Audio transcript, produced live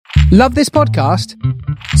Love this podcast?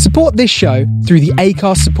 Support this show through the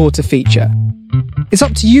Acast supporter feature. It's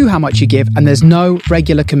up to you how much you give, and there's no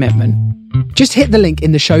regular commitment. Just hit the link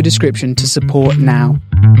in the show description to support now.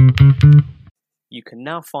 You can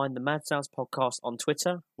now find the Mad Sounds podcast on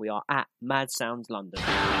Twitter. We are at Mad Sounds London.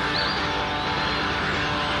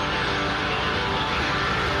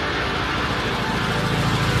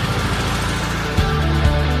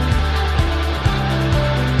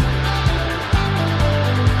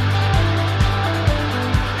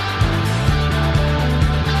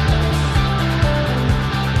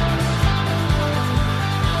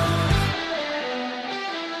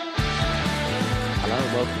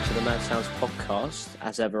 Mad Sounds podcast.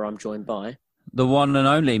 As ever, I'm joined by the one and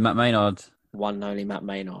only Matt Maynard. One and only Matt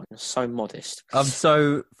Maynard. So modest. I'm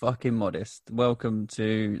so fucking modest. Welcome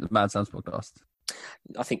to the Mad Sounds podcast.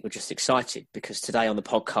 I think we're just excited because today on the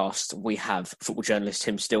podcast we have football journalist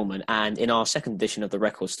Tim Stillman, and in our second edition of the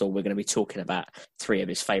Record Store we're going to be talking about three of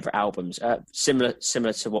his favourite albums. Similar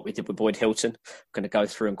to what we did with Boyd Hilton. We're going to go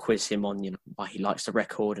through and quiz him on why he likes the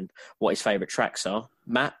record and what his favourite tracks are.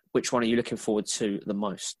 Matt, which one are you looking forward to the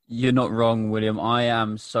most? You're not wrong, William. I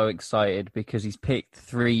am so excited because he's picked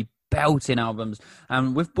three belting albums,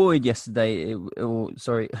 and with Boyd yesterday,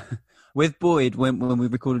 with Boyd, when we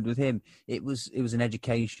recorded with him, it was an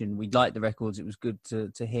education. We liked the records. It was good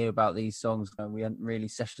to hear about these songs. We hadn't really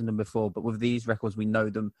sessioned them before, but with these records, we know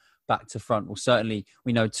them back to front. Well, certainly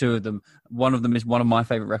we know two of them. One of them is one of my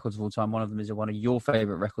favourite records of all time. One of them is one of your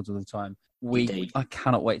favourite records of all time. I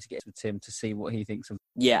cannot wait to get to Tim to see what he thinks of.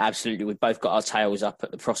 Yeah, absolutely. We've both got our tails up at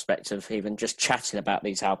the prospect of even just chatting about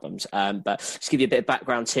these albums. But to give you a bit of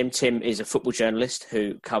background, Tim is a football journalist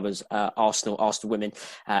who covers Arsenal women,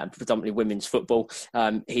 predominantly women's football.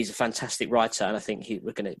 He's a fantastic writer, and I think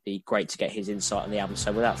we're going to be great to get his insight on the album.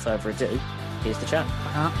 So without further ado, here's the chat.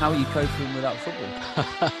 How are you coping without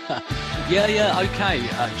football? Yeah, okay,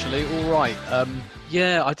 actually, all right.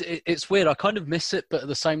 It's weird. I kind of miss it, but at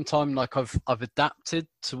the same time, like I've adapted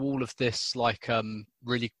to all of this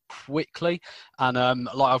really quickly, and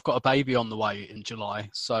I've got a baby on the way in July,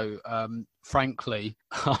 so frankly,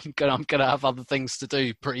 I'm gonna have other things to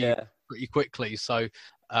do pretty quickly. So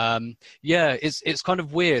it's kind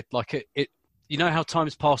of weird. Like it. You know how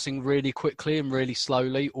time's passing really quickly and really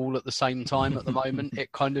slowly, all at the same time at the moment. It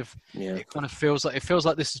kind of feels like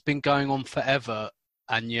this has been going on forever,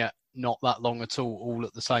 and yet not that long at all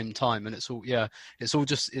at the same time. And it's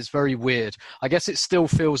very weird. I guess it still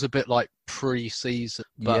feels a bit like pre-season,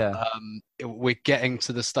 but we're getting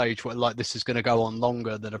to the stage where like this is going to go on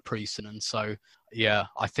longer than a pre-season. And so,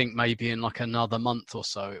 I think maybe in like another month or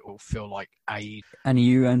so, it will feel like age. And are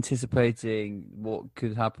you anticipating what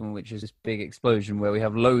could happen, which is this big explosion where we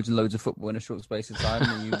have loads and loads of football in a short space of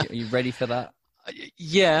time? Are you ready for that?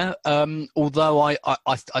 Yeah, although I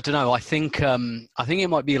don't know. I think it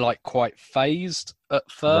might be like quite phased at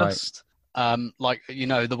first. Right.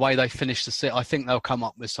 The way they finish the season, I think they'll come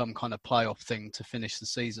up with some kind of playoff thing to finish the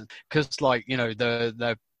season. Because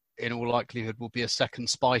there in all likelihood will be a second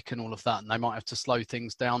spike and all of that, and they might have to slow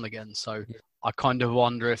things down again. So I kind of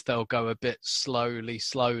wonder if they'll go a bit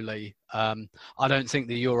slowly. I don't think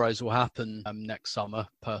the Euros will happen next summer,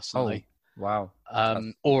 personally. Wow.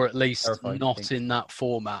 Or at least not in that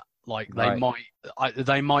format. Like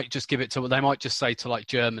they might just give it to. They might just say to like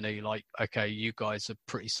Germany, like, okay, you guys are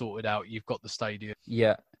pretty sorted out. You've got the stadium.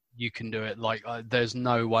 Yeah, you can do it. Like, there's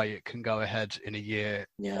no way it can go ahead in a year.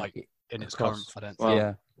 Yeah. Like in its current. I don't think.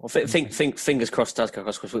 Well, Well, think fingers crossed does go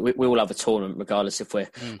across, because we all have a tournament regardless if we're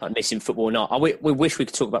missing football or not. We wish we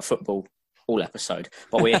could talk about football all episode,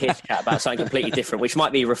 but we're here to chat about something completely different, which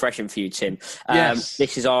might be refreshing for you, Tim. Yes.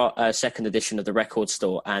 This is our second edition of the Record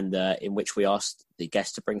Store, and in which we asked the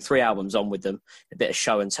guests to bring three albums on with them, a bit of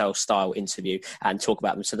show and tell style interview, and talk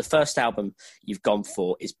about them. So the first album you've gone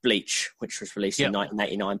for is Bleach, which was released in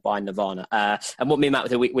 1989 by Nirvana. And what me and Matt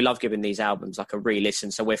do, we love giving these albums like a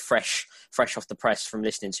re-listen, so we're fresh off the press from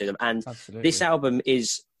listening to them. And this album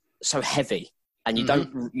is so heavy. And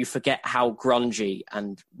you forget how grungy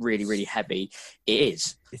and really, really heavy it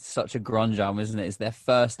is. It's such a grunge album, isn't it? It's their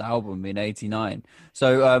first album in 89.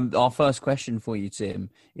 So our first question for you, Tim,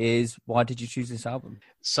 is why did you choose this album?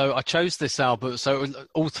 So I chose this album. So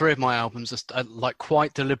all three of my albums are like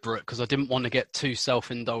quite deliberate, because I didn't want to get too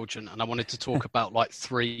self-indulgent, and I wanted to talk about like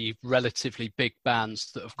three relatively big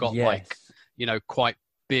bands that have got quite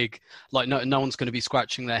big. Like no one's going to be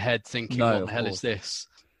scratching their head thinking, what the hell is this?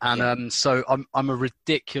 And so I'm a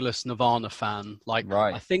ridiculous Nirvana fan.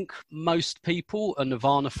 I think most people are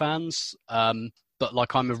Nirvana fans, but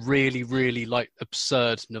like I'm a really, really like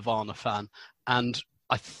absurd Nirvana fan. And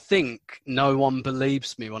I think no one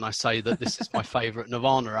believes me when I say that this is my favourite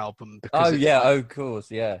Nirvana album because of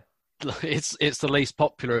course, yeah, it's the least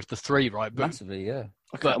popular of the three, right? But, massively, yeah.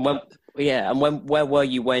 Okay, where were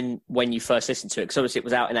you when you first listened to it? Because obviously it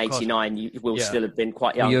was out in '89. You will still have been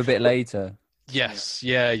quite young. Were you a bit later? Yes,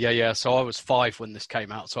 yeah. So I was 5 when this came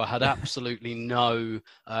out, so I had absolutely no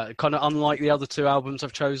kind of unlike the other two albums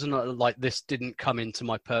I've chosen. Like this didn't come into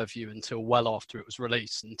my purview until well after it was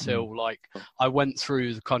released. Until like I went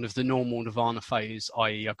through the kind of the normal Nirvana phase,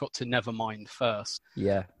 i.e., I got to Nevermind first.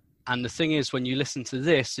 Yeah. And the thing is, when you listen to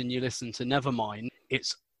this and you listen to Nevermind,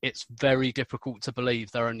 it's very difficult to believe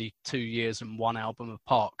they're only 2 years and one album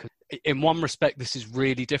apart. In one respect, this is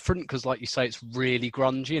really different because, like you say, it's really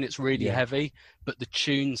grungy and it's really heavy, but the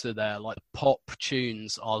tunes are there, like the pop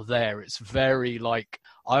tunes are there. It's very like,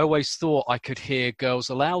 I always thought I could hear Girls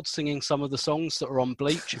Aloud singing some of the songs that are on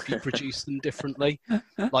Bleach if you produce them differently.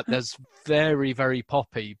 Like there's very, very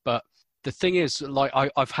poppy, but the thing is, like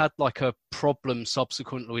I've had like a problem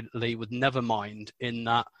subsequently with Nevermind in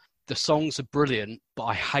that the songs are brilliant, but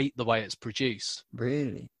I hate the way it's produced.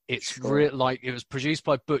 Really? It's like it was produced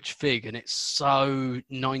by Butch Vig, and it's so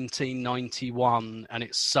 1991, and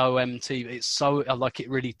it's so MTV. It's so like it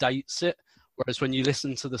really dates it. Whereas when you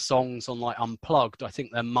listen to the songs on like Unplugged, I think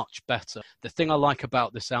they're much better. The thing I like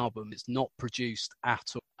about this album, it's not produced at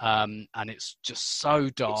all, and it's just so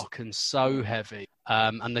dark and so heavy.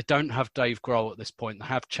 And they don't have Dave Grohl at this point. They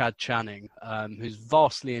have Chad Channing, who's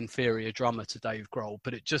vastly inferior drummer to Dave Grohl,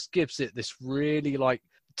 but it just gives it this really like,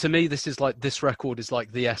 to me, this record is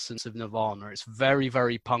like the essence of Nirvana. It's very,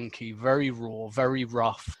 very punky, very raw, very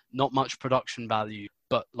rough, not much production value,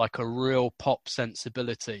 but like a real pop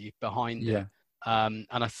sensibility behind it. And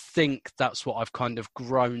I think that's what I've kind of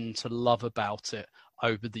grown to love about it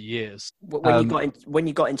over the years. When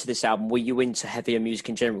you got into this album, were you into heavier music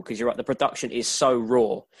in general? Because you're right, the production is so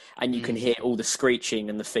raw, and you can hear all the screeching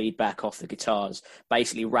and the feedback off the guitars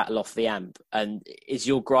basically rattle off the amp. And is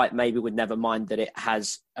your gripe maybe with Nevermind that it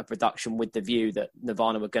has a production with the view that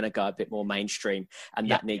Nirvana were going to go a bit more mainstream, and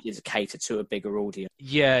that needed to cater to a bigger audience?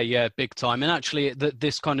 Yeah, big time. And actually,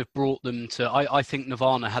 this kind of brought them to. I think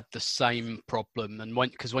Nirvana had the same problem, and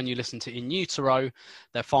because when you listen to In Utero,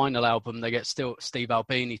 their final album, they get Steve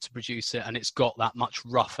Albini to produce it, and it's got that much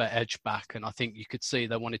rougher edge back. And I think you could see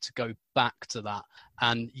they wanted to go back to that.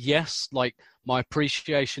 And yes, like my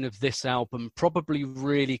appreciation of this album probably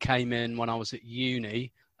really came in when I was at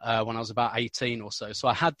uni. When I was about 18 or so. So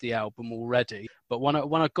I had the album already. But when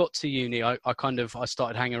I got to uni, I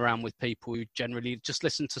started hanging around with people who generally just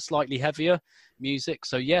listen to slightly heavier music.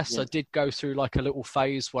 So yes, I did go through like a little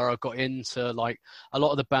phase where I got into like a lot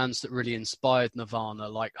of the bands that really inspired Nirvana,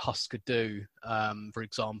 like Husker Du, for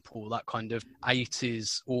example, that kind of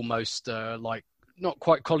 80s almost like, not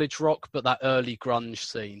quite college rock, but that early grunge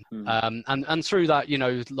scene. And through that, you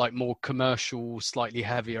know, like more commercial, slightly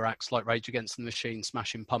heavier acts like Rage Against the Machine,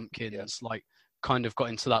 Smashing Pumpkins, like kind of got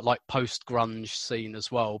into that like post-grunge scene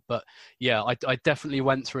as well. But yeah, I definitely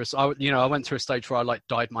went through I went through a stage where I like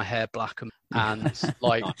dyed my hair black and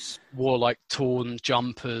like wore like torn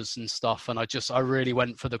jumpers and stuff. And I really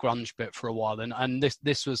went for the grunge bit for a while. And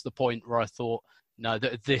this was the point where I thought, no,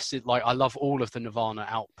 this is like, I love all of the Nirvana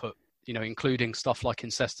output, you know, including stuff like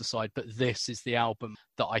Incesticide, but this is the album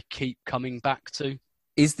that I keep coming back to.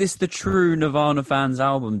 Is this the true Nirvana fans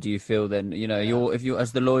album, do you feel then? You know, if you're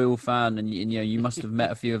as the loyal fan and you know, you must have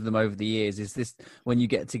met a few of them over the years. Is this, when you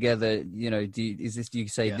get together, you know, do you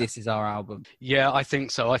say this is our album? Yeah, I think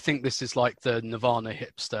so. I think this is like the Nirvana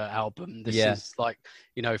hipster album. This is like,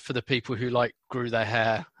 you know, for the people who like grew their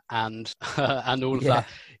hair and all of that.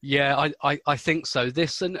 Yeah, I think so.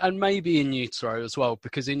 This and maybe In Utero as well,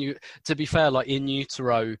 because to be fair, like In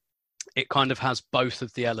Utero, it kind of has both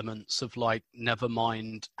of the elements of like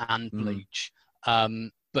Nevermind and Bleach.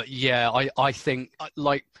 But yeah, I think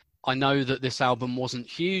like, I know that this album wasn't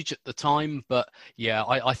huge at the time, but yeah,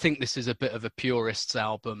 I think this is a bit of a purist's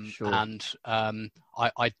album. Sure. And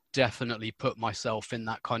I definitely put myself in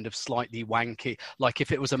that kind of slightly wanky, like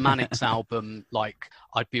if it was a Mannix album, like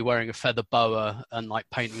I'd be wearing a feather boa and like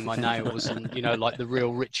painting my nails and, you know, like the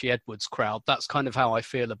real Richie Edwards crowd. That's kind of how I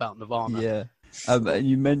feel about Nirvana. Yeah.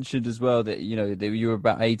 You mentioned as well that, you know, that you were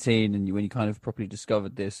about 18 and when you kind of properly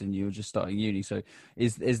discovered this and you were just starting uni. So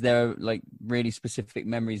is there like really specific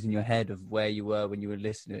memories in your head of where you were when you were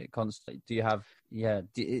listening to it constantly? Do you have,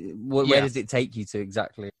 where does it take you to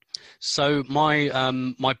exactly? So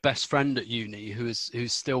my best friend at uni, who's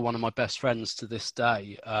still one of my best friends to this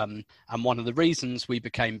day, and one of the reasons we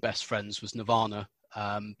became best friends was Nirvana,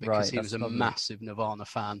 because he was a massive Nirvana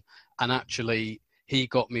fan. And actually, he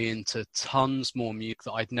got me into tons more music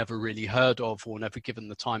that I'd never really heard of or never given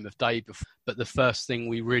the time of day before. But the first thing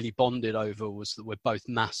we really bonded over was that we're both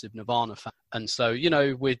massive Nirvana fans. And so, you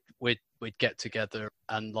know, we'd get together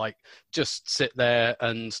and like just sit there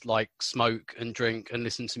and like smoke and drink and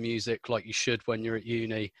listen to music like you should when you're at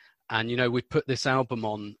uni. And, you know, we'd put this album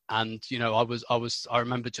on and, you know, I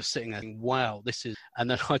remember just sitting there thinking, wow, this is, and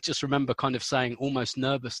then I just remember kind of saying almost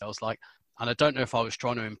nervous. I was like, and I don't know if I was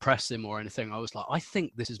trying to impress him or anything. I was like, I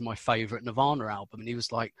think this is my favorite Nirvana album. And he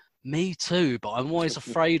was like, me too, but I'm always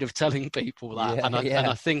afraid of telling people that. Yeah, and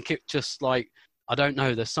I think it just like, I don't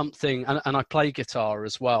know, there's something, and I play guitar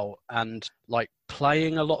as well. And like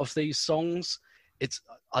playing a lot of these songs,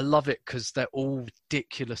 I love it because they're all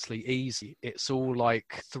ridiculously easy. It's all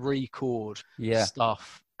like 3-chord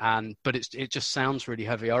stuff, but it just sounds really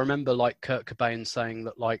heavy. I remember like Kurt Cobain saying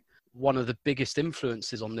that like one of the biggest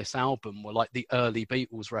influences on this album were like the early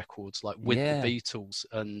Beatles records, like With the Beatles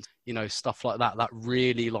and, you know, stuff like that. That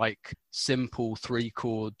really like simple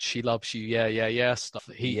 3-chord She Loves You, yeah, yeah, yeah stuff.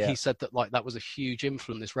 He said that like that was a huge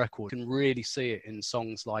influence on this record. You can really see it in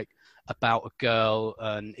songs like About a Girl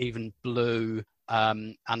and even Blue.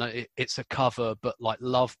 And it's a cover, but like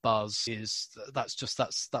Love Buzz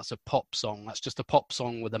that's a pop song. That's just a pop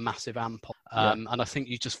song with a massive amp. And I think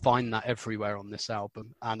you just find that everywhere on this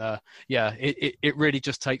album. And it really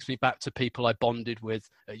just takes me back to people I bonded with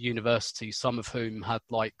at university, some of whom had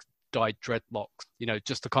like dyed dreadlocks. You know,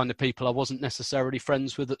 just the kind of people I wasn't necessarily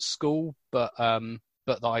friends with at school, but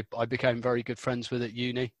that I became very good friends with at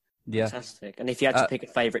uni. Yeah, fantastic. And if you had to pick a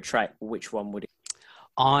favourite track, which one would it?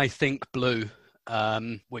 I think Blue.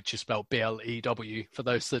 Which is spelled BLEW for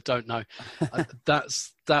those that don't know.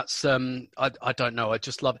 That's I don't know. I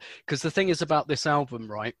just love it because the thing is about this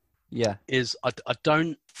album, right? Yeah, is I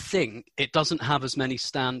don't think it doesn't have as many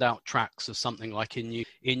standout tracks as something like In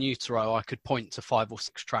Utero. I could point to 5 or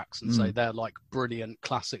 6 tracks and say they're like brilliant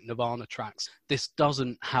classic Nirvana tracks. This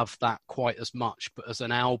doesn't have that quite as much, but as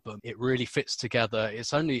an album, it really fits together.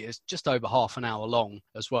 It's just over half an hour long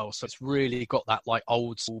as well, so it's really got that like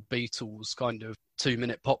old school Beatles kind of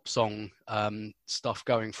 2-minute pop song stuff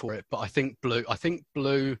going for it. But I think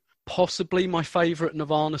Blue. Possibly my favourite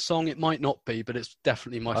Nirvana song. It might not be, but it's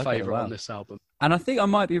definitely my favourite on this album. And I think I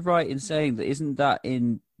might be right in saying that isn't that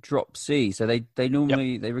in drop C? So they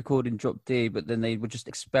normally they record in drop D, but then they were just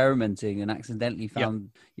experimenting and accidentally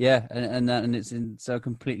found and it's in so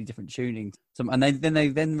completely different tuning. And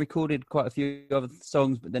they recorded quite a few other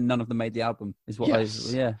songs, but then none of them made the album. Is what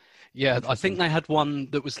I think they had one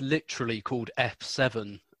that was literally called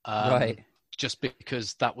F7. Right. Just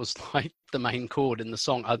because that was like the main chord in the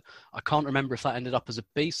song. I can't remember if that ended up as a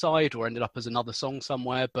B-side or ended up as another song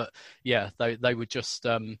somewhere, but yeah, they were just,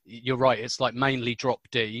 you're right, it's like mainly drop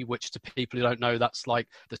D, which to people who don't know, that's like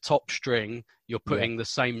the top string, you're putting the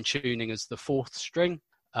same tuning as the 4th string.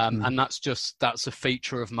 And that's a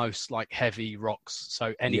feature of most like heavy rocks.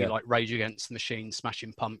 So any like Rage Against the Machine,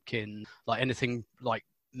 Smashing Pumpkin, like anything like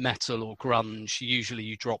metal or grunge, usually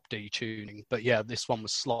you drop D tuning, but yeah, this one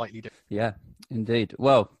was slightly different. Yeah, indeed.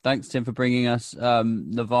 Well, thanks Tim for bringing us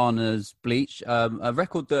Nirvana's Bleach, a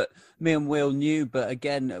record that me and Will knew, but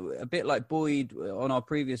again, a bit like Boyd on our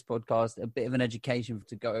previous podcast, a bit of an education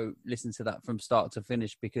to go listen to that from start to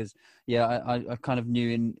finish, because I kind of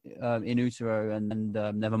knew in Utero and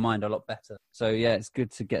Nevermind a lot better. So yeah, it's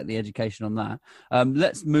good to get the education on that.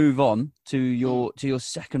 Let's move on to your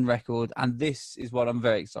second record, and this is what I'm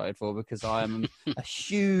very excited for, because I am a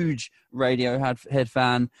huge Radiohead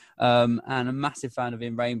fan and a massive fan of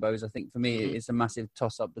In Rainbows. I think for me it's a massive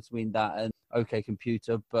toss-up between that and OK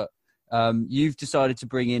Computer, but you've decided to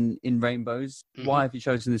bring in Rainbows. Why have you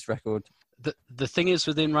chosen this record? The thing is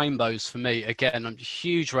with In Rainbows, for me, again, I'm a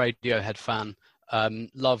huge Radiohead fan.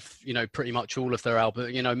 Love, pretty much all of their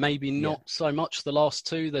albums. Maybe not so much the last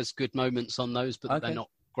 2. There's good moments on those, but they're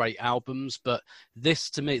not great albums. But this,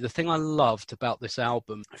 to me, the thing I loved about this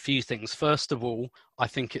album, a few things. First of all, I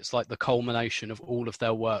think it's like the culmination of all of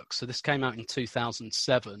their work. So this came out in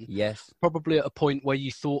 2007. Yes. Probably at a point where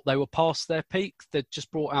you thought they were past their peak. They'd just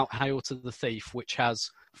brought out Hail to the Thief, which has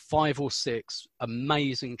 5 or 6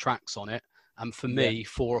 amazing tracks on it. And for me,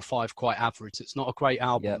 4 or 5 quite average. It's not a great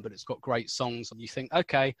album, but it's got great songs. And you think,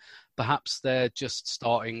 okay, perhaps they're just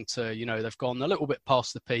starting to, they've gone a little bit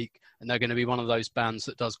past the peak and they're going to be one of those bands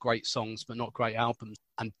that does great songs but not great albums.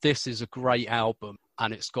 And this is a great album,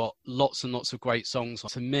 and it's got lots and lots of great songs.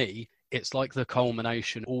 To me, it's like the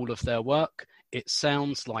culmination of all of their work. It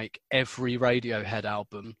sounds like every Radiohead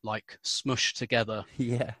album, like smushed together.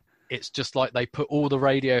 Yeah. it's just like they put all the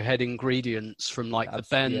Radiohead ingredients from like the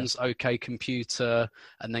Benz, OK Computer,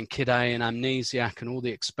 and then Kid A and Amnesiac and all the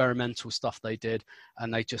experimental stuff they did,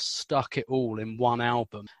 and they just stuck it all in one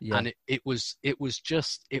album. And it was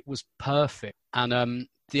perfect. And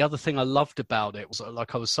the other thing I loved about it was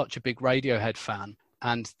like I was such a big Radiohead fan,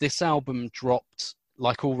 and this album dropped,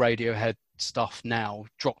 like all Radiohead stuff now,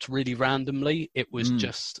 dropped really randomly. It was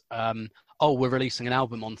just we're releasing an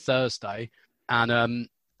album on Thursday, and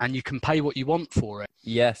you can pay what you want for it.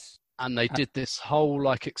 Yes. And they did this whole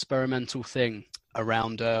like experimental thing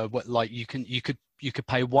around what, like you could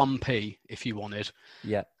pay 1p if you wanted.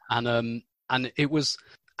 Yeah. And it was,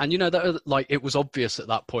 and you know, that like it was obvious at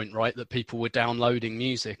that point, right, that people were downloading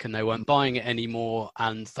music and they weren't buying it anymore,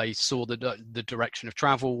 and they saw the direction of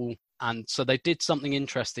travel. And so they did something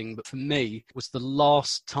interesting, but for me, it was the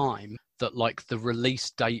last time that like the release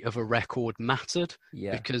date of a record mattered,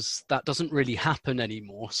 because that doesn't really happen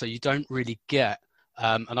anymore. So you don't really get,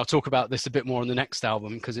 and I'll talk about this a bit more on the next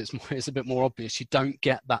album because it's a bit more obvious. You don't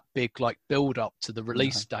get that big like build up to the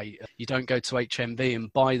release date. You don't go to HMV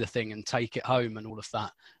and buy the thing and take it home and all of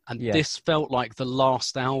that. And this felt like the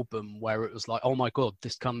last album where it was like, oh my God,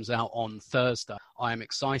 this comes out on Thursday. I am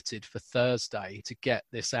excited for Thursday to get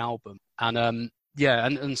this album. And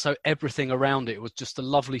and so everything around it was just a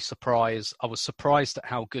lovely surprise. I was surprised at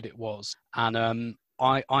how good it was. And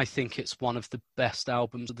I think it's one of the best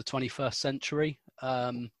albums of the 21st century,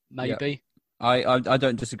 maybe. Yep. I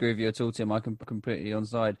don't disagree with you at all, Tim. I can completely on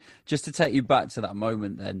side. Just to take you back to that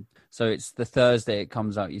moment then. So it's the Thursday it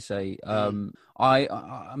comes out, you say.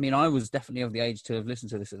 I mean, I was definitely of the age to have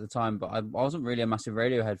listened to this at the time, but I wasn't really a massive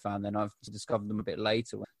Radiohead fan then. I've discovered them a bit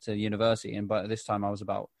later, went to university, and by this time I was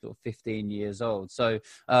about sort of 15 years old. So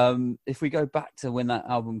if we go back to when that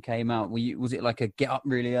album came out, was it like a get up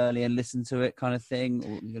really early and listen to it kind of thing?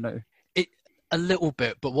 Or, you know? A little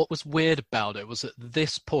bit, but what was weird about it was at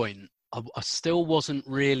this point, I still wasn't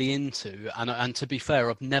really into, and to be fair,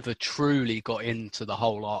 I've never truly got into the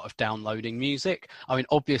whole art of downloading music. I mean,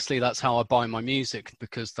 obviously that's how I buy my music,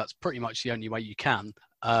 because that's pretty much the only way you can.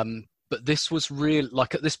 But this was real,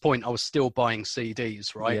 like at this point I was still buying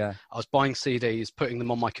CDs, right? Yeah. I was buying CDs, putting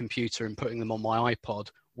them on my computer and putting them on my iPod,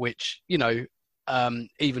 which, you know,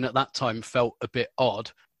 even at that time felt a bit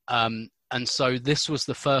odd. And so this was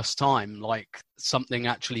the first time like something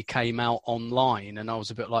actually came out online, and I was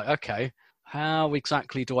a bit like, okay, how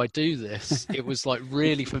exactly do I do this? It was like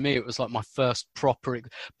really, for me, it was like my first proper,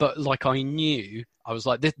 but like I knew, I was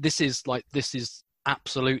like, this is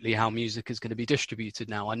absolutely how music is going to be distributed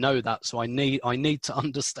now. I know that, so I need to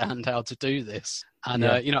understand how to do this.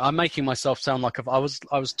 And you know, I'm making myself sound like I was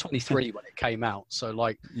 23 when it came out, so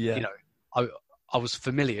like, you know, I was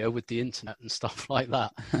familiar with the internet and stuff like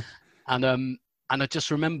that. And I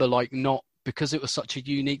just remember like not, because it was such a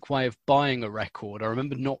unique way of buying a record, I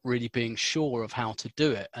remember not really being sure of how to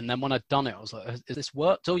do it. And then when I'd done it, I was like, has this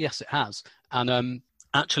worked? Oh yes, it has. And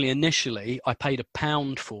actually initially I paid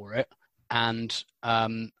 £1 for it, and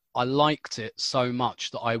I liked it so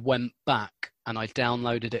much that I went back and I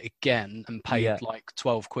downloaded it again and paid like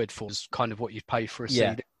 12 quid for it. Was kind of what you'd pay for a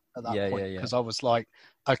CD at that point. Because I was like,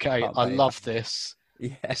 okay, I love this.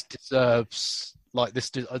 This deserves, like this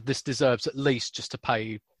deserves at least just to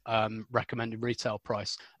pay recommended retail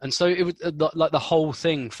price. And so it was like the whole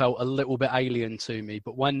thing felt a little bit alien to me.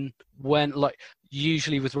 But when like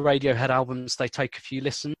usually with Radiohead albums they take a few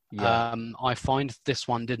listens, I find this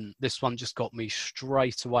one didn't. This one just got me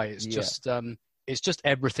straight away. It's just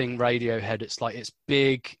everything Radiohead. It's like, it's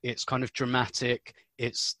big, it's kind of dramatic,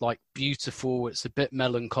 it's like beautiful, it's a bit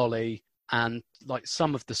melancholy. And like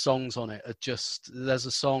some of the songs on it are just, there's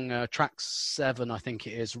a song, track 7, I think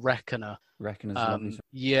it is, Reckoner's lovely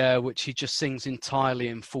song. Which he just sings entirely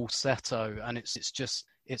in falsetto, and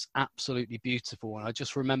it's absolutely beautiful. And I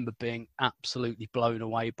just remember being absolutely blown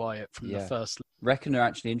away by it from the first. Reckoner,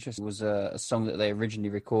 actually interesting, was a song that they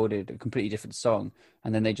originally recorded, a completely different song,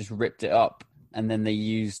 and then they just ripped it up, and then they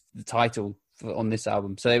used the title on this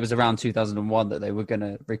album. So it was around 2001 that they were going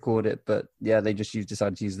to record it, but they just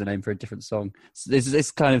decided to use the name for a different song. So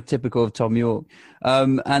it's kind of typical of Tom York.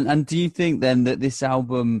 And do you think then that this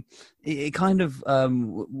album, it kind of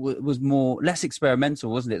was less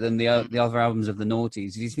experimental, wasn't it, than the other albums of the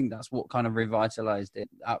noughties? Do you think that's what kind of revitalized it,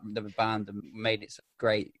 the band, and made it so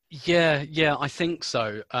great? Yeah, I think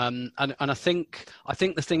so. And I think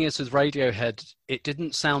the thing is with Radiohead, it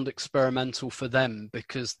didn't sound experimental for them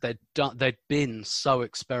because they'd been so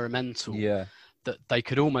experimental that they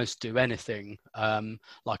could almost do anything.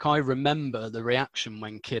 Like I remember the reaction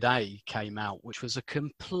when Kid A came out, which was a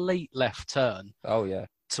complete left turn. Oh yeah.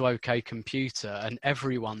 to OK Computer, and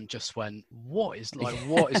everyone just went, what is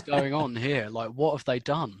going on here? Like, what have they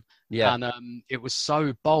done? Yeah. And it was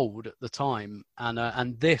so bold at the time.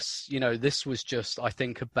 And this, this was just, I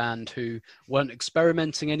think, a band who weren't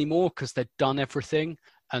experimenting anymore because they'd done everything.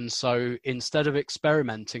 And so instead of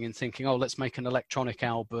experimenting and thinking, oh, let's make an electronic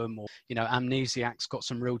album, or, Amnesiac's got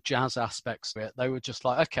some real jazz aspects to it, they were just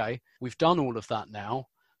like, okay, we've done all of that now.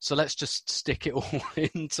 So let's just stick it all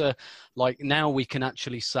into, like, now we can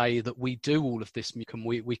actually say that we do all of this music and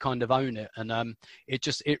we kind of own it. And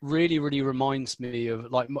it really, really reminds me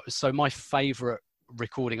of, like, so my favorite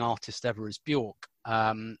recording artist ever is Bjork.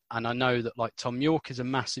 And I know that, like, Tom York is a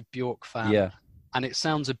massive Bjork fan. Yeah. And it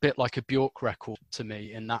sounds a bit like a Bjork record to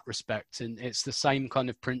me in that respect. And it's the same kind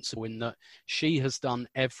of principle in that she has done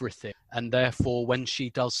everything. And therefore, when she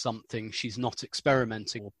does something, she's not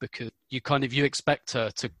experimenting, because you expect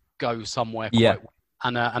her to go somewhere quite well.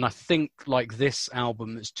 And I think, like, this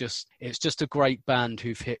album is it's just a great band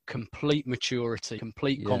who've hit complete maturity,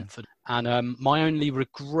 complete confidence. And my only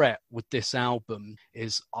regret with this album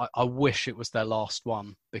is I wish it was their last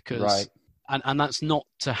one, because, and that's not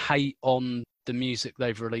to hate on the music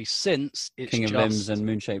they've released since. It's King of Limbs and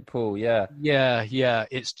Moonshaped Pool, yeah.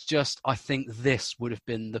 It's just, I think this would have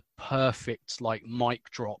been the perfect, like, mic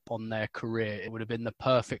drop on their career. It would have been the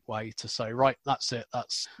perfect way to say, right, that's it,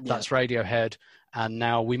 that's Radiohead, and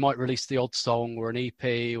now we might release the odd song or an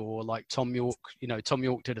EP, or like Tom York. Tom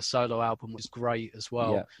York did a solo album, which was great as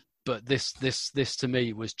well. But this to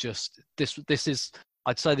me was just, this is,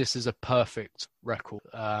 I'd say this is a perfect record.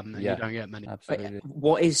 You don't get many. Absolutely.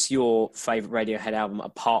 What is your favourite Radiohead album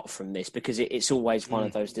apart from this? Because it's always one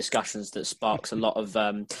of those discussions that sparks a lot of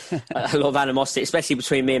animosity, especially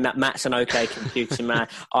between me and Matt's an OK Computer Man.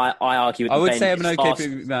 I argue with I would Ben, say I'm an OK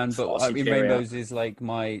Computer Man, but I mean, superior. Rainbows is like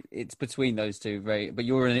it's between those two, right? But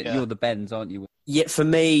you're the Bends, aren't you? Yeah, for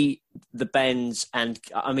me, the Bends, and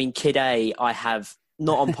I mean, Kid A, I have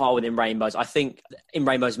not on par with In Rainbows. I think In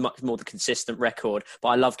Rainbows is much more the consistent record, but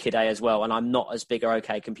I love Kid A as well, and I'm not as big a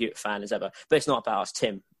OK Computer fan as ever. But it's not about us,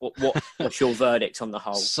 Tim. What's your verdict on the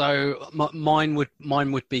whole? So mine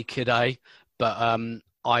would be Kid A, but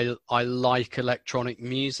I like electronic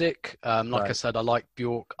music. Like I said, I like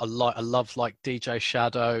Bjork. I love like DJ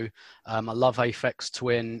Shadow. I love Aphex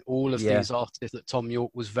Twin. All of these artists that Tom York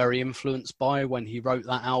was very influenced by when he wrote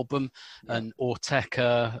that album, and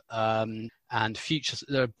Ortega. And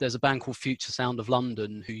there's a band called Future Sound of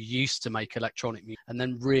London who used to make electronic music and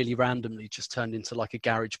then really randomly just turned into like a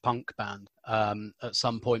garage punk band at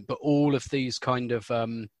some point. But all of these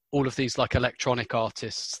like electronic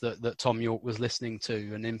artists that Tom York was listening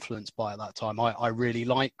to and influenced by at that time, I really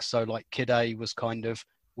like. So like Kid A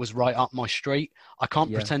was right up my street. I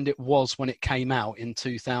can't pretend it was when it came out in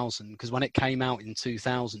 2000, because when it came out in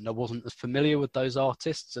 2000, I wasn't as familiar with those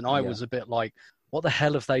artists, and I was a bit like, what the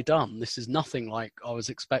hell have they done? This is nothing like I was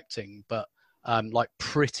expecting. But like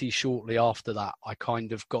pretty shortly after that, I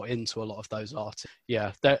kind of got into a lot of those artists.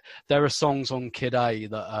 Yeah, there are songs on Kid A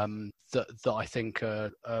that I think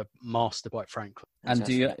are master, quite frankly. And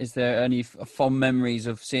is there any fond memories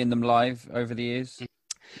of seeing them live over the years?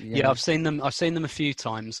 Yeah, I've seen them a few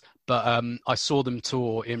times, but I saw them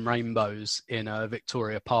tour in Rainbows in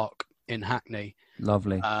Victoria Park in Hackney.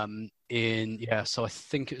 Lovely. So I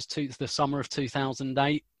think it was the summer of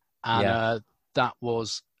 2008, and that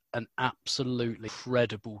was an absolutely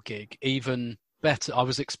incredible gig. Even better, I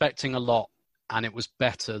was expecting a lot, and it was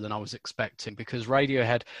better than I was expecting, because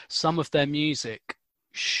Radiohead, some of their music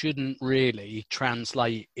shouldn't really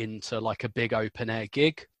translate into like a big open air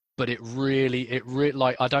gig, but it really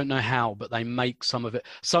like, I don't know how, but they make some of it.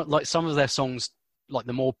 So like some of their songs, like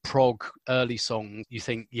the more prog early songs, you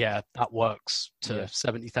think, yeah, that works to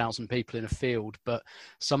 70,000 people in a field, but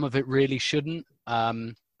some of it really shouldn't,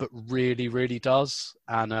 but really, really does.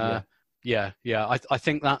 And I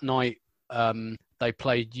think that night they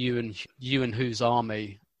played You and Whose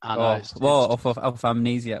Army. And off of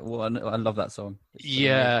Amnesia. Well, I love that song.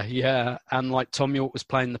 Yeah. And like Tom York was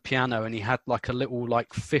playing the piano, and he had like a little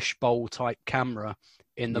like fishbowl type camera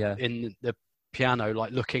in the piano,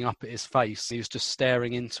 like looking up at his face. He was just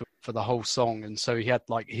staring into it for the whole song, and so he had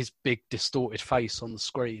like his big distorted face on the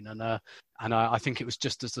screen, and I think it was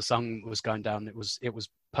just as the song was going down, it was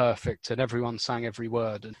perfect, and everyone sang every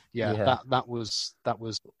word, and that was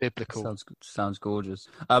biblical. Sounds gorgeous.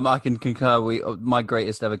 I can concur. My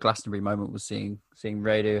greatest ever Glastonbury moment was seeing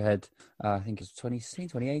Radiohead. I think it's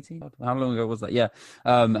 2018. How long ago was that? Yeah.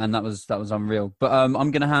 And that was unreal. But I'm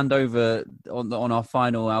going to hand over on our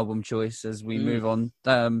final album choice as we move on.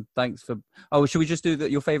 Thanks for. Oh, should we just do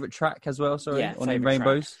your favorite track as well? Sorry, on In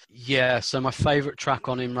Rainbows. Yeah. So my favorite track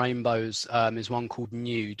on In Rainbows is one called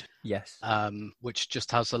Nude, Yes. which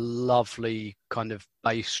just has a lovely kind of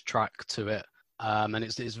bass track to it. And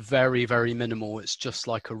it's very, very minimal. It's just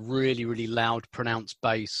like a really, really loud, pronounced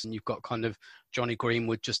bass, and you've got kind of Johnny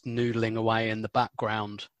Greenwood just noodling away in the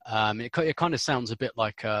background. It kind of sounds a bit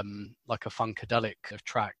like a funkadelic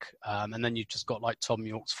track, and then you've just got like Tom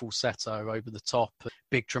York's falsetto over the top,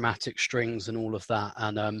 big dramatic strings, and all of that.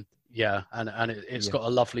 And it's got a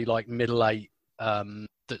lovely like middle eight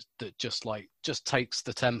that just takes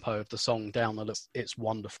the tempo of the song down a little. It's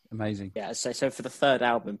wonderful. Amazing. Yeah, so for the third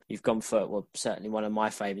album, you've gone for, well, certainly one of my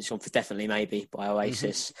favourites, gone for Definitely Maybe by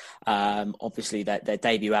Oasis. Obviously, their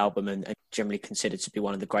debut album and generally considered to be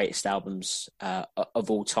one of the greatest albums of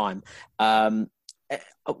all time. Open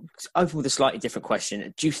with a slightly different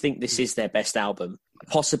question. Do you think this is their best album?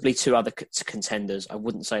 Possibly two other contenders. I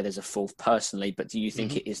wouldn't say there's a fourth personally, but do you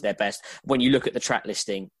think it is their best? When you look at the track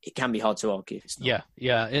listing, it can be hard to argue.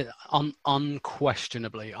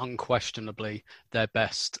 Unquestionably their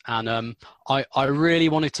best. And I really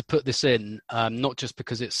wanted to put this in, not just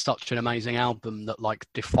because it's such an amazing album that like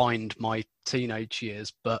defined my teenage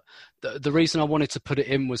years, but the reason I wanted to put it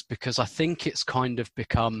in was because I think it's kind of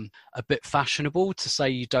become a bit fashionable to say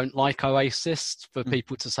you don't like Oasis, for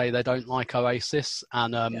people to say they don't like Oasis,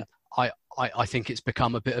 and I think it's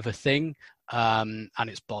become a bit of a thing, and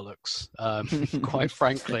it's bollocks, quite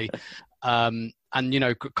frankly. And you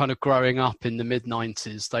know, kind of growing up in the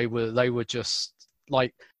mid-90s, they were just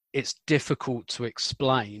like, it's difficult to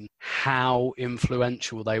explain how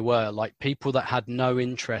influential they were. Like, people that had no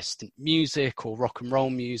interest in music or rock and roll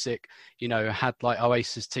music, you know, had like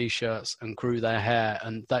Oasis t-shirts and grew their hair,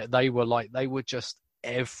 and they were just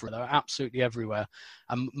everywhere. They were absolutely everywhere.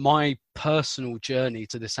 And my personal journey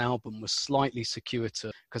to this album was slightly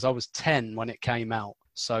circuitous because I was 10 when it came out.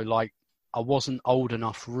 So like, I wasn't old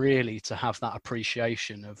enough really to have that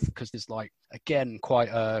appreciation of, because it's like, again, quite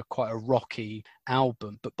a rocky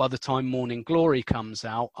album. But by the time Morning Glory comes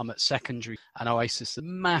out, I'm at secondary, and Oasis is a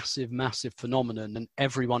massive, massive phenomenon, and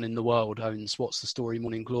everyone in the world owns What's the Story,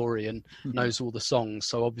 Morning Glory, and knows all the songs.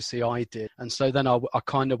 So obviously I did. And so then I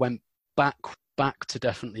kind of went back to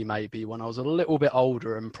Definitely Maybe when I was a little bit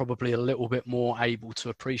older and probably a little bit more able to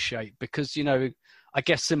appreciate, because, you know, I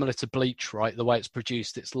guess similar to Bleach, right? The way it's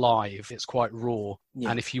produced, it's live, it's quite raw. Yeah.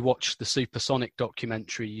 And if you watch the Supersonic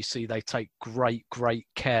documentary, you see they take great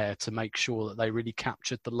care to make sure that they really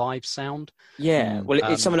captured the live sound. Yeah, well,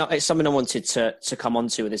 it's something I wanted to come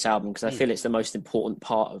onto with this album, because I feel it's the most important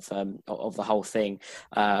part of the whole thing.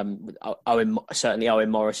 Certainly Owen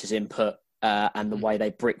Morris's input. And the way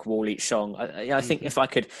they brick wall each song. I think if I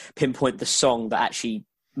could pinpoint the song that actually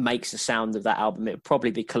makes the sound of that album, it would probably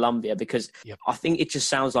be Columbia, because I think it just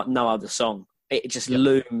sounds like no other song. It just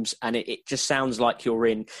looms, and it just sounds like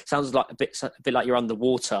sounds like a bit like you're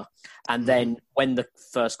underwater. And then when the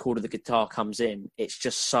first chord of the guitar comes in, it's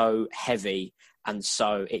just so heavy, and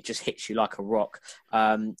so it just hits you like a rock.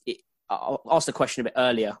 I asked the question a bit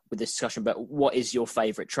earlier with this discussion, but what is your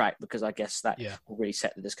favourite track? Because I guess that will really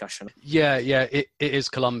set the discussion. It is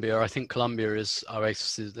Columbia. I think Columbia is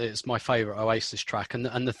Oasis. It's my favourite Oasis track.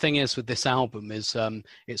 And the thing is with this album is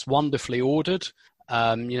it's wonderfully ordered.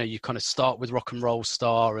 You know, you kind of start with Rock and Roll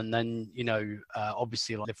Star, and then, you know,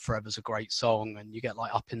 obviously like Live Forever's a great song, and you get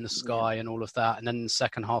like Up in the Sky and all of that. And then the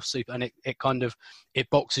second half, Super, and it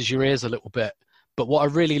boxes your ears a little bit. But what I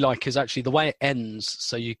really like is actually the way it ends.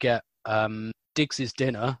 So you get Diggs's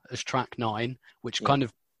Dinner as track 9, which kind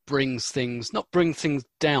of not bring things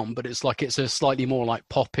down, but it's a slightly more like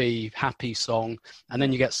poppy, happy song. And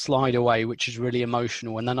then you get Slide Away, which is really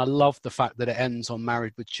emotional. And then I love the fact that it ends on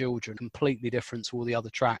Married with Children, completely different to all the other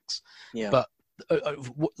tracks. Yeah. But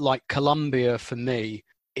like Columbia, for me,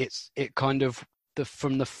 it kind of,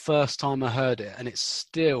 from the first time I heard it, and it's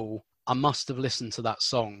still, I must have listened to that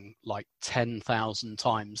song like 10,000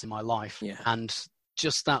 times in my life. Yeah. And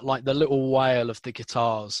just that, like the little wail of the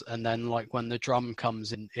guitars, and then like when the drum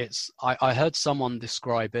comes in, I heard someone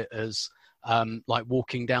describe it as like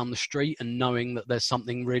walking down the street and knowing that there's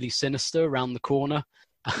something really sinister around the corner.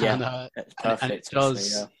 Yeah, it's perfect. And it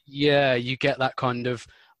does. Actually, you get that kind of,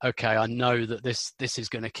 okay, I know that this is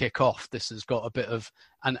going to kick off. This has got a bit of,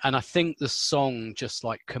 and I think the song just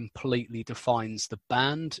like completely defines the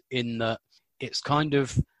band, in that it's kind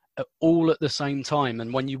of all at the same time.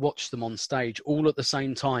 And when you watch them on stage, all at the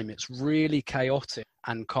same time, it's really chaotic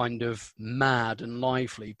and kind of mad and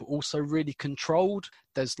lively, but also really controlled.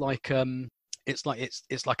 There's like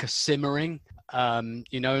it's like a simmering,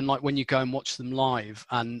 you know, and like when you go and watch them live,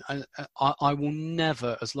 and I will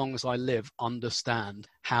never, as long as I live, understand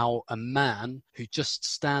how a man who just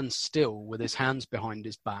stands still with his hands behind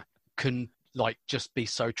his back can like just be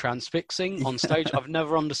so transfixing on stage. I've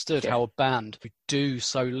never understood how a band who do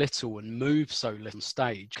so little and move so little on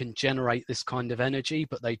stage can generate this kind of energy,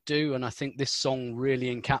 but they do. And I think this song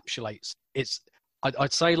really encapsulates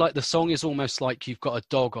I'd say like the song is almost like you've got a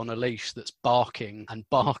dog on a leash that's barking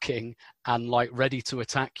and like ready to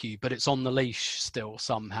attack you, but it's on the leash still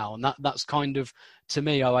somehow. And that's kind of, to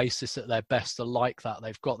me, Oasis at their best are like that.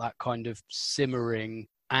 They've got that kind of simmering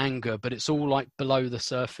anger, but it's all like below the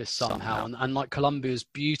surface somehow. And like Columbia's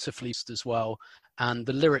beautifully used as well. And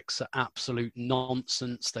the lyrics are absolute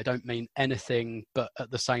nonsense. They don't mean anything, but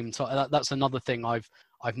at the same time, that's another thing I've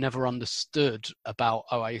never understood about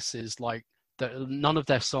Oasis. Like, none of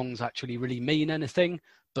their songs actually really mean anything,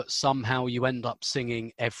 but somehow you end up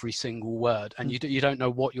singing every single word, and you don't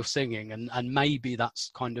know what you're singing, and maybe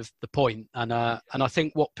that's kind of the point. And I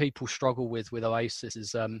think what people struggle with Oasis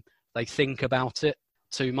is they think about it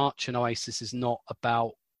too much, and Oasis is not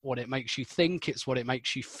about what it makes you think, it's what it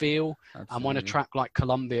makes you feel. Absolutely. And when a track like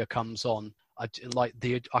Columbia comes on, I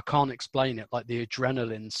can't explain it. Like the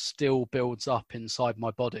adrenaline still builds up inside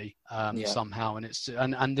my body somehow, and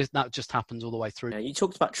that just happens all the way through. Yeah, you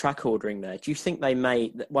talked about track ordering there. Do you think they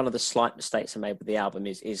made one of the slight mistakes they made with the album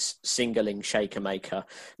is singling Shaker Maker?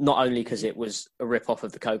 Not only because it was a rip off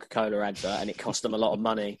of the Coca-Cola advert and it cost them a lot of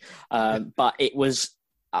money, but it was,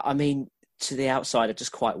 I mean, to the outsider,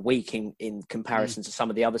 just quite weak in comparison to some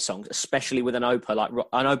of the other songs, especially with an opener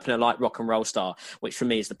like Rock and Roll Star, which for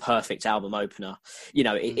me is the perfect album opener. You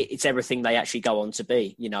know, it's everything they actually go on to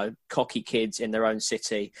be. You know, cocky kids in their own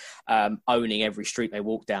city, owning every street they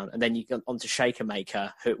walk down, and then you go on to Shaker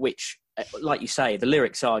Maker, which, like you say, the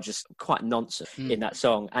lyrics are just quite nonsense in that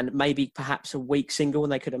song, and maybe perhaps a weak single,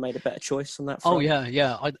 and they could have made a better choice on that front. Oh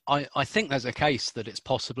yeah. I think there's a case that it's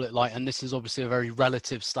possibly like, and this is obviously a very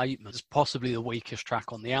relative statement, it's possibly the weakest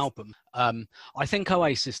track on the album. I think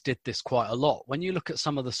Oasis did this quite a lot. When you look at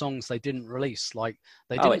some of the songs they didn't release, like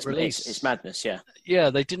they didn't release... It's madness, yeah. Yeah,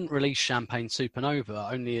 they didn't release Champagne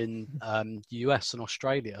Supernova, only in the US and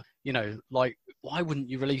Australia. You know, like, why wouldn't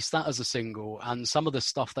you release that as a single? And some of the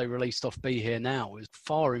stuff they released off Be Here Now is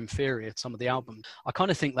far inferior to some of the albums. I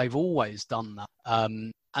kind of think they've always done that.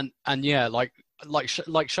 And yeah, like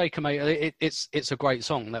Shaker Maker, it's a great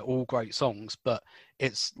song. They're all great songs, but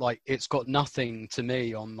it's got nothing to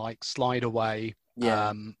me on like Slide Away,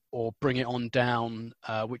 or Bring It On Down,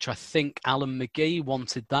 which I think Alan McGee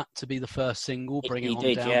wanted that to be the first single. Bring It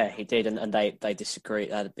On Down. Yeah, he did, and they disagree.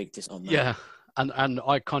 They had a big on that. Yeah. And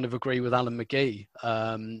I kind of agree with Alan McGee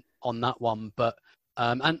on that one, but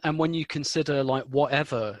and when you consider like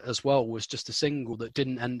Whatever as well was just a single that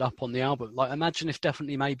didn't end up on the album. Like, imagine if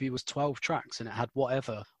Definitely Maybe was 12 tracks and it had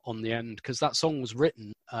Whatever on the end, because that song was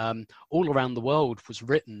written all around the world, was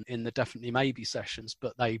written in the Definitely Maybe sessions,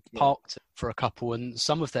 but they parked it for a couple. And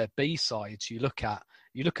some of their B-sides, you look at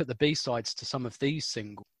the B-sides to some of these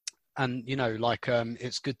singles. And, you know, like,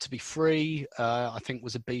 It's Good to Be Free, I think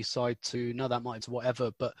was a B-side to, no, that might have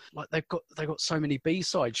Whatever, but like they got so many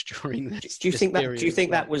B-sides during this. Do you think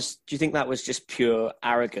that was just pure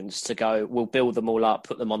arrogance to go, we'll build them all up,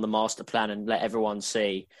 put them on the master plan and let everyone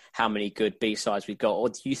see how many good B-sides we've got? Or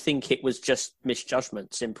do you think it was just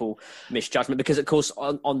simple misjudgment? Because of course,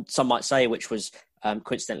 on some might say, which was,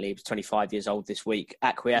 coincidentally, he was 25 years old this week.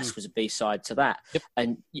 Acquiesce was a B-side to that. Yep.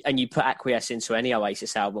 And you put Acquiesce into any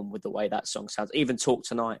Oasis album with the way that song sounds. Even Talk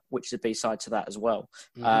Tonight, which is a B-side to that as well.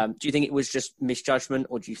 Do you think it was just misjudgment,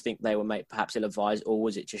 or do you think they were perhaps ill-advised, or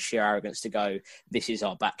was it just sheer arrogance to go, this is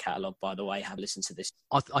our back catalogue, by the way, have a listen to this?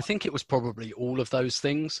 I think it was probably all of those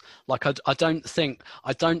things. Like, I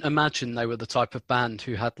don't imagine they were the type of band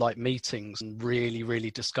who had like meetings and really,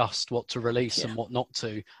 really discussed what to release and what not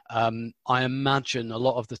to. I imagine a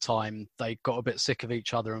lot of the time they got a bit sick of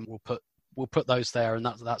each other and we'll put those there, and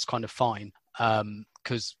that's kind of fine,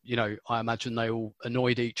 because you know, I imagine they all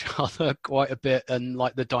annoyed each other quite a bit, and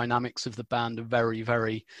like the dynamics of the band are very,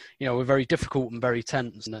 very, you know, were very difficult and very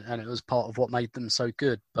tense, and it was part of what made them so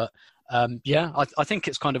good. But I think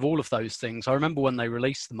it's kind of all of those things. I remember when they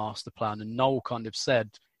released the master plan and Noel kind of said,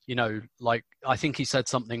 you know, like, I think he said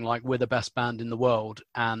something like, we're the best band in the world,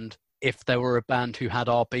 and if there were a band who had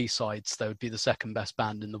our B-sides, they would be the second best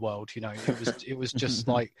band in the world. You know, it was just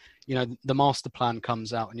like, you know, the master plan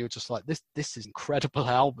comes out and you're just like, this is incredible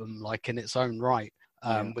album, like in its own right,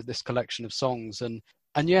 with this collection of songs. And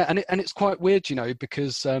it's quite weird,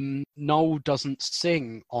 because Noel doesn't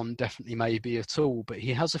sing on Definitely Maybe at all, but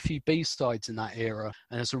he has a few B-sides in that era,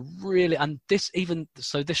 and there's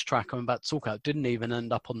this track I'm about to talk about didn't even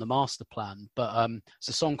end up on the master plan, but it's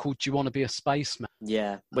a song called Do You Want to Be a Spaceman?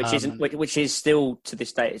 Yeah, which is still to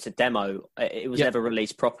this day, it's a demo. It was never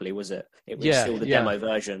released properly, was it? It was still the demo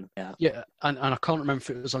version. Yeah, and I can't remember if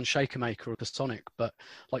it was on Shaker Maker or Sonic, but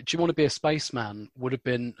like Do You Want to Be a Spaceman would have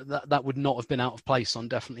been that would not have been out of place on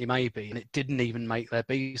Definitely Maybe, and it didn't even make their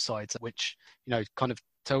B-sides, which kind of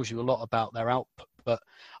tells you a lot about their output. But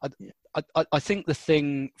I think the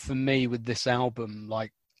thing for me with this album,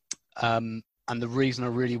 and the reason I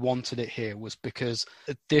really wanted it here was because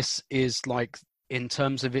this is like, in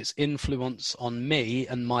terms of its influence on me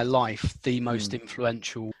and my life, the most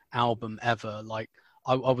influential album ever. Like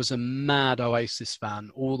I was a mad Oasis fan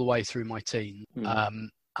all the way through my teen.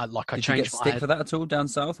 Did you get stick for that at all down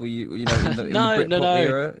south? Were you in the No.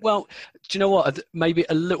 era? Well, do you know what? Maybe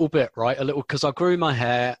a little bit, right? A little, because I grew my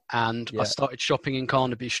hair and I started shopping in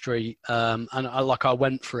Carnaby Street, and I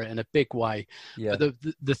went for it in a big way. Yeah. But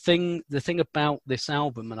the thing about this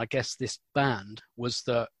album, and I guess this band, was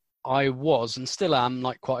that I was and still am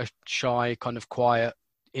like quite a shy, kind of quiet,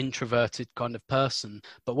 introverted kind of person.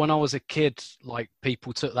 But when I was a kid, like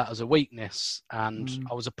people took that as a weakness, and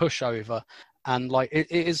I was a pushover. And like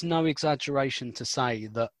it is no exaggeration to say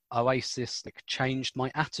that Oasis changed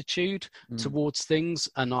my attitude towards things,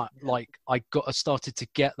 and I started to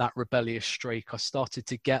get that rebellious streak. I started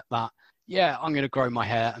to get that, I'm going to grow my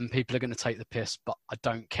hair, and people are going to take the piss, but I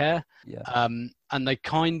don't care. Yeah. And I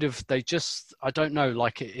don't know,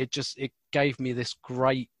 like it gave me this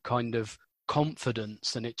great kind of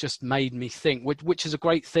confidence, and it just made me think, which is a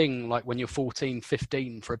great thing, like when you're 14,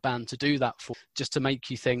 15, for a band to do that, for just to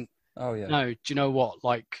make you think, oh yeah, no, do you know what,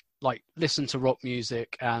 like listen to rock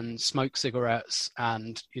music and smoke cigarettes,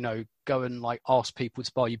 and go and like ask people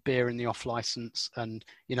to buy you beer in the off license, and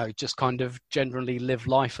just kind of generally live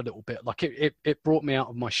life a little bit. Like it brought me out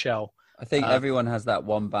of my shell. I think everyone has that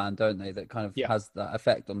one band, don't they, that kind of has that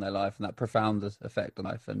effect on their life, and that profound effect on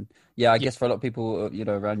life. And I guess for a lot of people,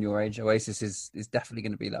 around your age, Oasis is definitely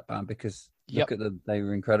going to be that band, because look at them, they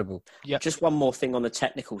were incredible. Yeah. Just one more thing on the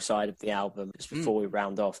technical side of the album, just before we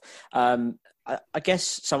round off. I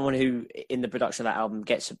guess someone who, in the production of that album,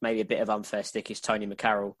 gets maybe a bit of unfair stick is Tony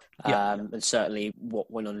McCarroll. And certainly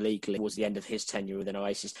what went on legally was the end of his tenure within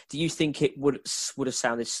Oasis. Do you think it would have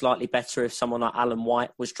sounded slightly better if someone like Alan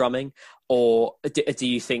White was drumming? Or do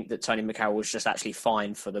you think that Tony McCarroll was just actually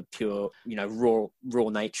fine for the pure, raw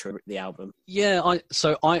nature of the album? Yeah,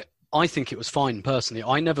 I think it was fine, personally.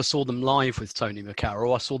 I never saw them live with Tony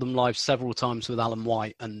McCarroll. I saw them live several times with Alan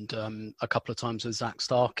White, and a couple of times with Zach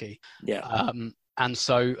Starkey. Yeah. And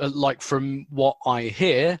so, from what I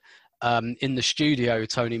hear, in the studio,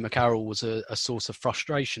 Tony McCarroll was a source of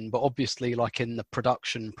frustration. But obviously, like in the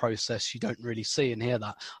production process, you don't really see and hear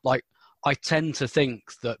that. Like, I tend to think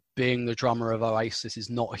that being the drummer of Oasis is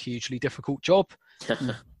not a hugely difficult job.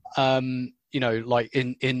 Like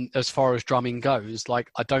in as far as drumming goes,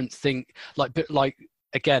 like I don't think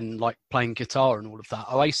again, like playing guitar and all of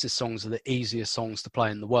that, Oasis songs are the easiest songs to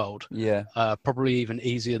play in the world. Yeah. Probably even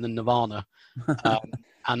easier than Nirvana.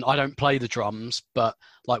 And I don't play the drums, but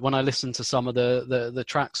like when I listen to some of the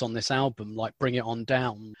tracks on this album, like Bring It On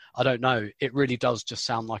Down, I don't know, it really does just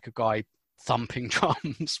sound like a guy thumping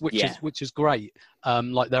drums, which is great.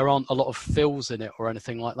 Like there aren't a lot of fills in it or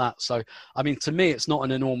anything like that. So, I mean, to me, it's not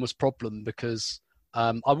an enormous problem, because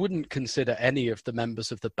I wouldn't consider any of the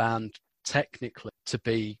members of the band technically to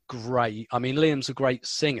be great. I mean, Liam's a great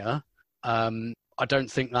singer. I don't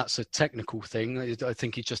think that's a technical thing. I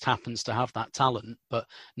think he just happens to have that talent, but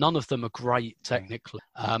none of them are great technically.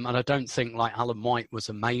 And I don't think like Alan White was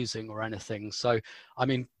amazing or anything. So, I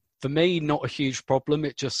mean, for me, not a huge problem.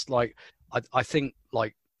 It just like, I think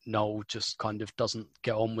like Noel just kind of doesn't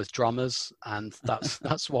get on with drummers, and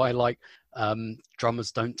that's why like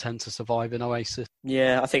drummers don't tend to survive in Oasis.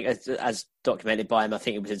 Yeah, I think as documented by him, I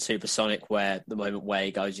think it was in Supersonic, where the moment where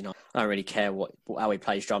he goes, I don't really care how he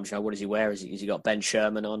plays drums. What does he wear? Has he got Ben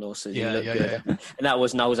Sherman on, or does he look good? Yeah. And that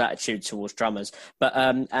was Noel's attitude towards drummers. But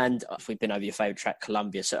and we've been over your favourite track,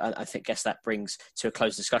 Columbia, so I guess that brings to a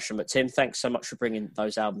close discussion. But Tim, thanks so much for bringing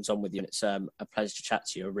those albums on with you. It's a pleasure to chat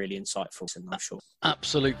to you. Really insightful, I'm sure.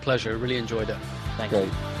 Absolute pleasure. Really enjoyed it. Thank you.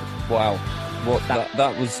 Wow.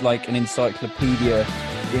 That was like an encyclopedia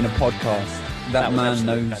in a podcast. That was man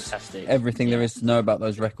absolutely knows fantastic. everything there is to know about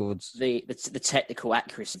those records. The technical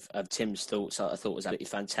accuracy of Tim's thoughts, I thought, was absolutely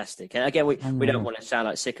fantastic. And again, we don't want to sound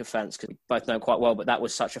like sycophants because we both know him quite well, but that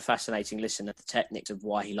was such a fascinating listen at the techniques of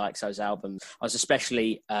why he likes those albums. I was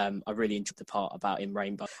especially, I really enjoyed the part about In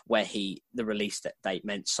Rainbow, where the release date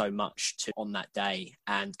meant so much to on that day,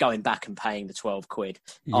 and going back and paying the £12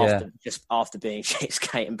 after being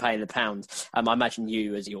cheapskate and paying the pound. I imagine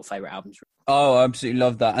you as your favourite albums. Oh, I absolutely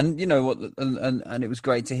love that. And you know what? And it was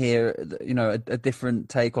great to hear, you know, a different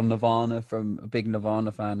take on Nirvana from a big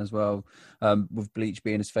Nirvana fan as well, with Bleach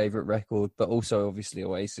being his favourite record, but also obviously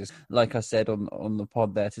Oasis. Like I said on the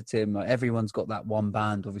pod there to Tim, everyone's got that one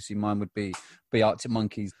band. Obviously mine would be Arctic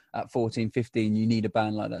Monkeys. At 14, 15, you need a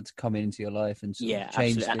band like that to come into your life and change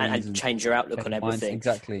things and change your outlook on everything.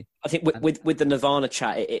 Exactly. I think with the Nirvana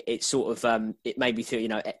chat, it sort of it made me feel, you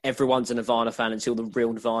know, everyone's a Nirvana fan until the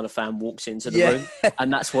real Nirvana fan walks into the room,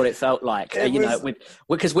 and that's what it felt like.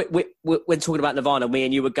 Because we're talking about Nirvana, me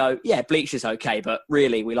and you would go, yeah, Bleach is okay, but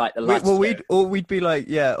really we like the lights. We'd be like,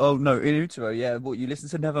 yeah, oh no, In Utero, yeah, well, you listen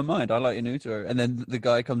to Nevermind, I like In Utero, and then the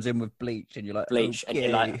guy comes in with Bleach, and you're like, Bleach, okay. and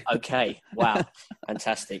you're like, okay, wow,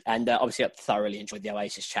 fantastic. And obviously, I thoroughly enjoyed the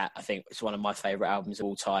Oasis chat. I think it's one of my favourite albums of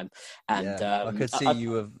all time. And I could see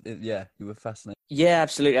you were fascinated. Yeah,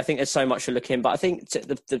 absolutely. I think there's so much to look in, but I think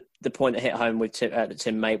the point that hit home with that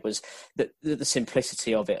Tim made was the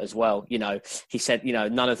simplicity of it as well. You know, he said, you know,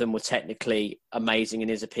 none of them were technically amazing in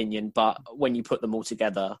his opinion, but when you put them all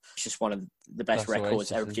together, it's just one of the best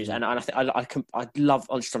records ever produced. And I think I love,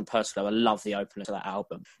 just on a personal level, I love the opener to that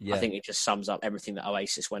album. I think it just sums up everything that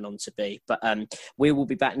Oasis went on to be. But we will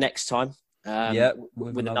be back next time.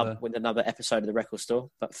 With another episode of The Record Store.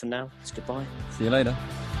 But for now, it's goodbye. See you later.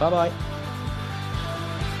 Bye-bye.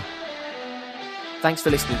 Thanks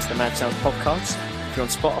for listening to the Mad Sounds podcast. If you're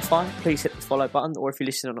on Spotify, please hit the follow button, or if you're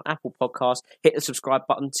listening on Apple Podcasts, hit the subscribe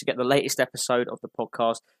button to get the latest episode of the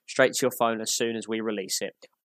podcast straight to your phone as soon as we release it.